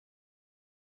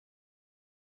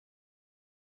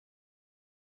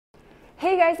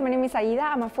Hey guys, my name is Aida.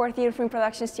 I'm a fourth year film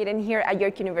production student here at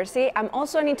York University. I'm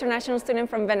also an international student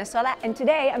from Venezuela, and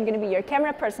today I'm going to be your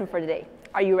camera person for the day.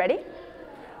 Are you ready?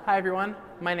 Hi everyone,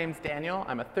 my name's Daniel.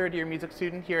 I'm a third year music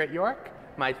student here at York.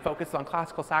 My focus is on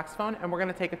classical saxophone, and we're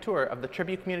going to take a tour of the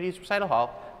Tribute Communities Recital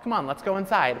Hall. Come on, let's go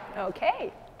inside.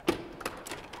 Okay.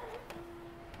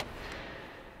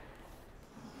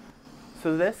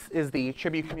 So this is the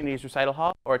Tribute Communities Recital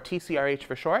Hall, or TCRH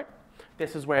for short.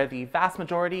 This is where the vast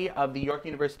majority of the York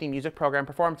University music program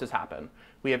performances happen.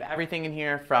 We have everything in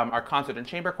here from our concert and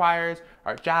chamber choirs,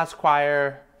 our jazz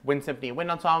choir, wind symphony and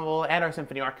wind ensemble, and our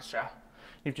symphony orchestra.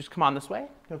 You just come on this way,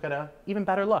 you'll get an even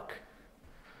better look.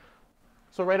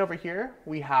 So right over here,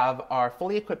 we have our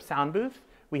fully equipped sound booth.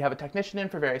 We have a technician in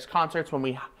for various concerts when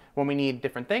we need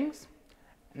different things,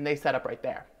 and they set up right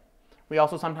there. We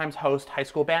also sometimes host high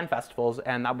school band festivals,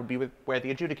 and that would be where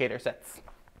the adjudicator sits.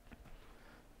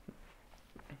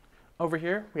 Over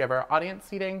here, we have our audience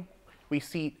seating. We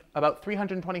seat about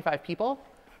 325 people,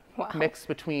 wow, mixed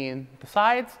between the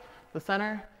sides, the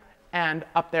center, and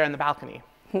up there in the balcony.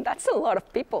 That's a lot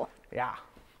of people. Yeah.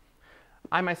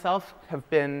 I myself have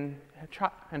been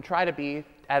and try to be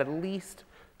at least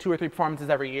 2 or 3 performances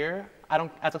every year.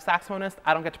 As a saxophonist,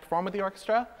 I don't get to perform with the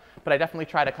orchestra, but I definitely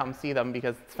try to come see them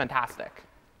because it's fantastic.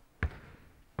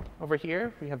 Over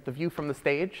here, we have the view from the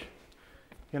stage.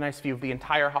 A nice view of the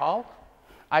entire hall.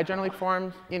 I generally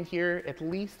perform in here at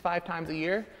least 5 times a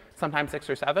year, sometimes 6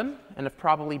 or 7, and have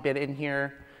probably been in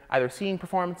here either seeing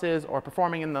performances or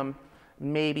performing in them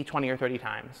maybe 20 or 30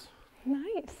 times.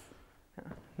 Nice.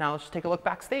 Now let's just take a look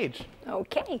backstage.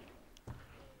 Okay.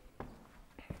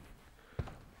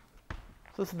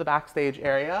 So this is the backstage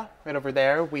area. Right over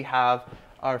there, we have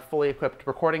our fully equipped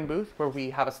recording booth where we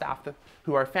have a staff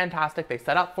who are fantastic. They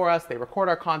set up for us, they record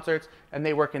our concerts, and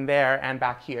they work in there and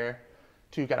back here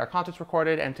to get our concerts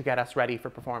recorded and to get us ready for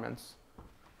performance.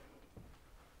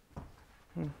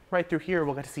 Right through here,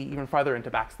 we'll get to see even farther into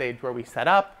backstage where we set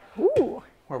up, ooh,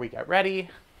 where we get ready.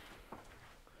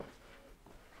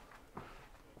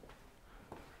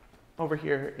 Over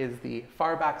here is the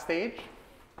far backstage,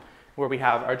 where we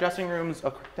have our dressing rooms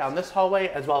down this hallway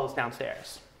as well as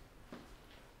downstairs.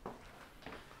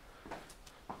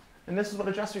 And this is what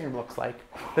a dressing room looks like.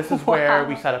 This is where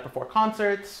we set up before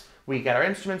concerts, we get our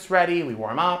instruments ready, we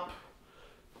warm up.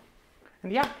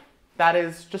 And yeah, that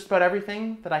is just about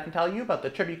everything that I can tell you about the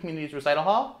Tribute Communities Recital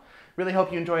Hall. Really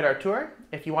hope you enjoyed our tour.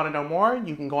 If you want to know more,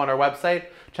 you can go on our website,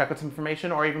 check out some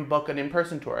information, or even book an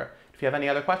in-person tour. If you have any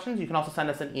other questions, you can also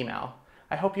send us an email.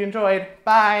 I hope you enjoyed.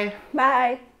 Bye.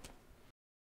 Bye.